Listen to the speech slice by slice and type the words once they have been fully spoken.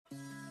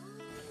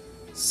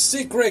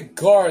Secret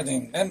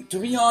Garden. And to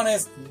be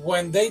honest,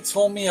 when they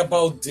told me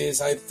about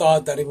this, I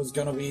thought that it was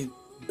going to be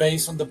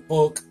based on the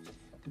book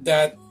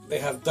that they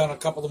have done a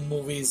couple of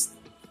movies.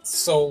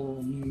 So,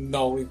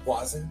 no, it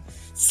wasn't.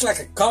 It's like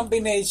a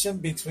combination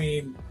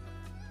between,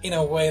 in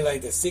a way,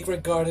 like The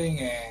Secret Garden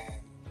and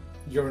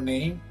Your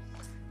Name.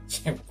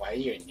 Why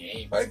Your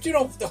Name? But,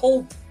 the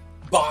whole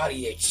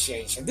body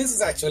exchange. And this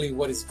is actually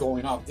what is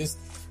going on. These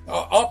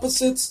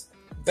opposites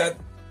that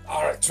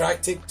are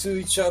attracted to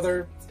each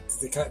other.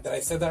 Did I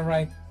say that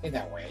right? In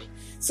that way.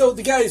 So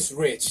the guy is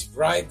rich,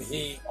 right?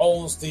 He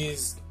owns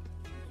these.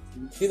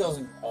 He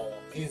doesn't own.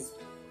 He's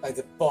like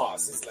the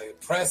boss. He's like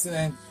the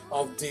president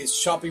of this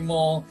shopping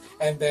mall.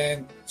 And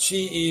then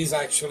she is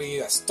actually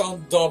a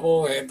stunt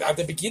double. And at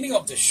the beginning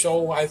of the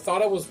show, I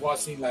thought I was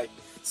watching like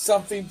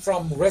something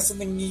from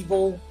Resident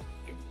Evil,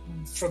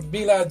 from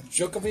Mila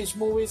Djokovic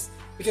movies,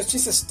 because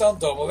she's a stunt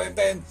double, and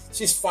then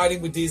she's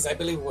fighting with these, I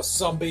believe it was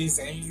zombies,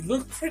 and it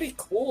looked pretty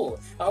cool.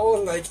 I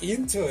was like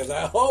into it,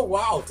 like, oh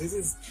wow, this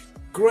is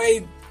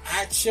great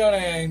action.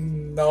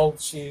 And no,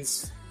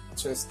 she's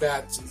just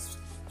that. She's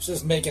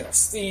just making a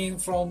scene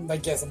from, I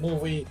guess, a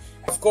movie.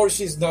 Of course,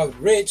 she's not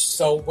rich,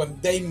 so when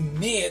they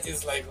meet,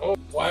 it's like, oh,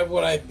 why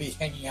would I be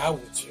hanging out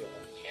with you?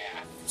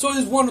 Yeah. So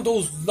it's one of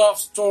those love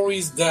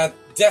stories that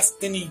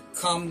destiny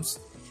comes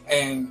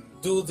and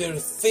do their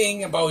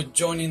thing about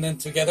joining them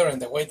together.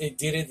 And the way they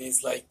did it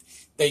is like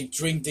they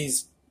drink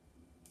this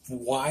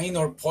wine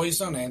or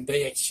poison and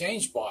they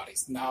exchange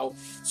bodies. Now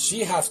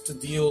she has to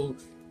deal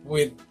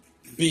with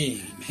being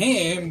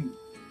him,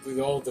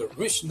 with all the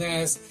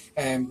richness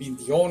and being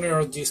the owner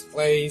of this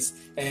place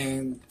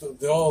and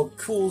the all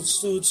cool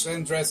suits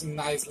and dressing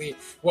nicely,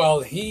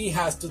 while he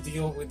has to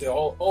deal with the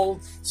whole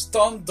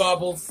stunt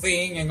double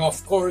thing. And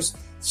of course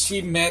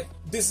she met,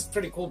 this is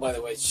pretty cool by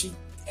the way, she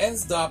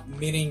ends up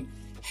meeting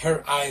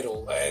her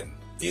idol, and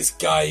this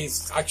guy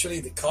is actually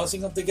the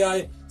cousin of the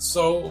guy,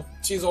 so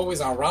she's always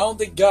around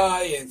the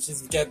guy and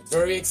she's get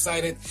very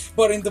excited,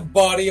 but in the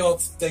body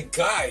of the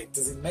guy.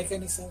 Does it make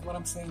any sense what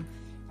I'm saying?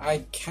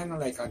 I kind of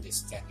like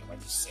understand what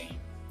you're saying.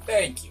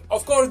 Thank you.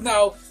 Of course,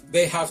 now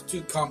they have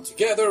to come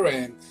together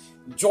and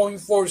join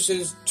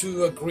forces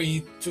to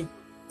agree to,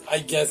 I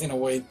guess, in a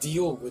way,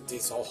 deal with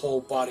this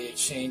whole body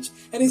exchange.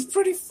 And it's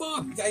pretty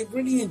fun. I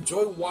really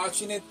enjoy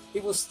watching it.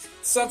 It was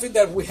something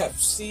that we have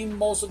seen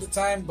most of the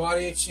time,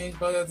 body exchange,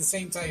 but at the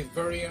same time, it's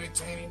very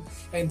entertaining.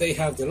 And they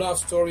have the love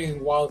story,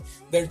 and while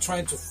they're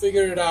trying to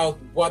figure it out,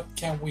 what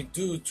can we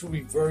do to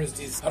reverse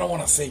this, I don't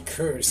want to say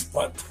curse,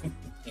 but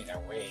in a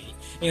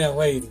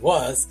way it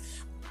was.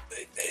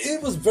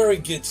 It was very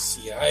good to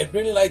see. I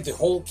really like the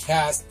whole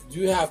cast.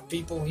 You have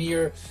people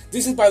here.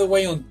 This is, by the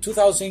way, on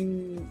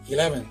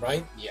 2011,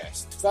 right?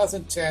 Yes,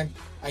 2010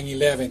 and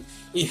 11.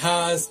 It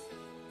has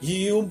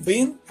Yoon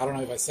Bin. I don't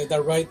know if I said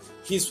that right.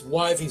 His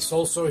wife is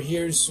also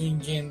here,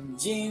 Sun Jin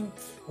Jin,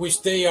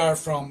 which they are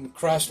from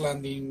Crash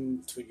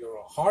Landing to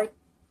Your Heart.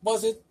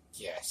 Was it?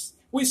 Yes.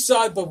 We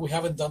saw it, but we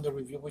haven't done the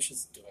review. We should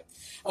do it.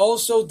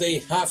 Also, they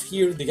have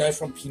here the guy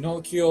from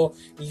Pinocchio,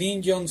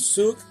 Lim Jong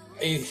Suk.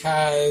 It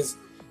has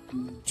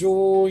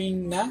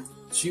Joina.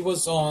 She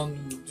was on,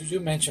 did you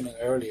mention it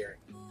earlier?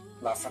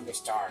 Love from the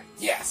Star.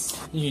 Yes.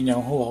 You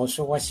know who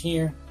also was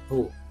here?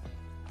 Who?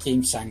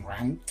 Kim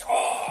Sang-rang.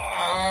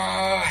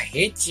 Oh, I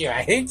hate you.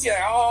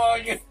 Oh,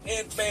 you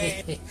hit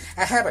me.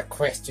 I have a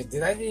question.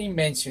 Did I didn't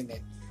mention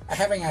it? I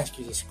haven't asked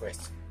you this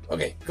question.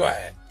 Okay, go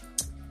ahead.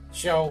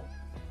 So,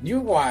 you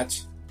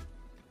watch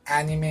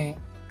anime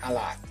a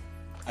lot.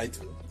 I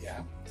do,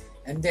 yeah.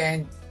 And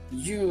then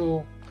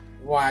you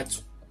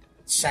watch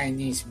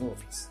Chinese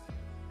movies.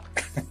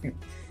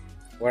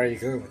 Where are you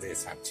going with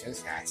this? I'm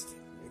just asking.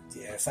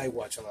 Yes, I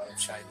watch a lot of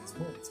Chinese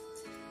movies.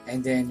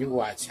 And then you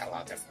watch a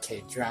lot of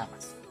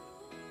K-dramas.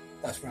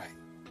 That's right.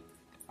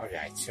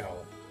 Alright,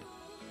 so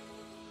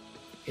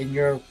in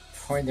your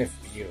point of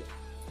view,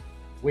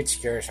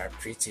 which girls are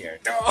prettier?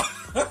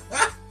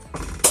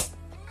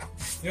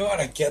 You don't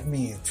want to get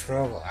me in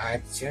trouble.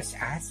 I'm just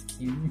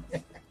asking.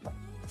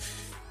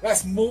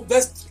 Let's move.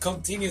 Let's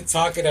continue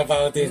talking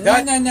about this. No.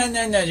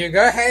 You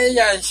go ahead,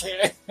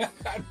 Yashi. No.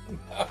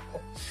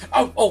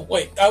 Oh,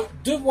 wait. I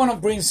do want to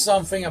bring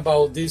something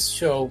about this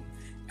show,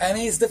 and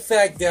it's the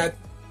fact that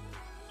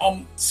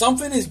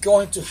something is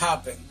going to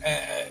happen.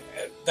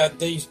 That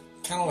they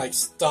kind of like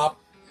stop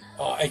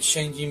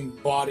exchanging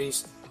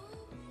bodies,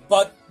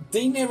 but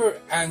they never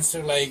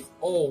answer like,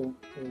 oh,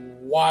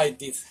 why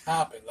this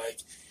happened? Like,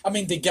 I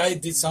mean, the guy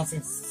did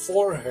something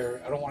for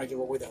her. I don't want to give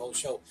away the whole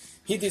show.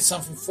 He did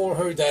something for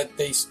her that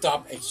they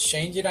stopped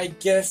exchanging, I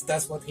guess.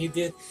 That's what he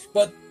did.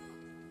 But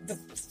the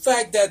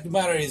fact that the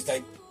matter is,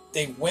 like,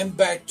 they went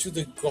back to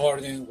the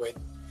garden where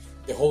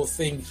the whole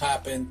thing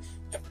happened,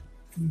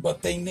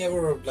 but they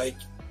never, like,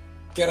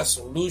 get a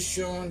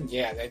solution.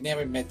 Yeah, they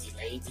never met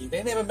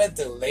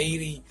the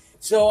lady.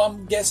 So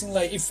I'm guessing,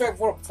 like, in fact,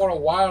 for a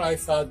while, I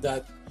thought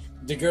that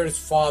the girl's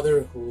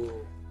father, who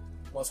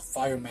was a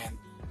fireman,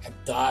 had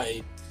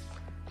died,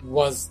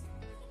 was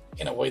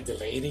in a way the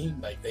lady.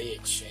 Like, they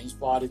exchanged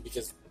bodies,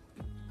 because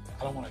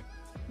I don't want to.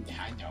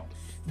 Yeah, I know.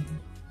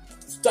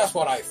 That's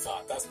what I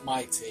thought. That's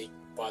my take,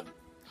 but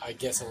I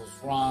guess I was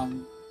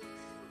wrong.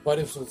 But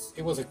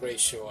it was a great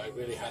show. I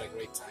really had a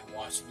great time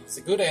watching it. It's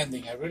a good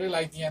ending. I really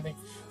like the ending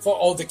for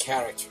all the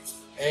characters,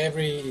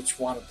 each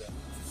one of them.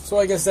 So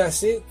I guess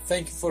that's it.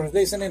 Thank you for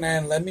listening,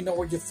 and let me know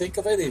what you think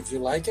of it. If you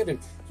like it, if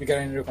you got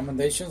any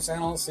recommendations,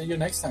 and I'll see you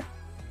next time.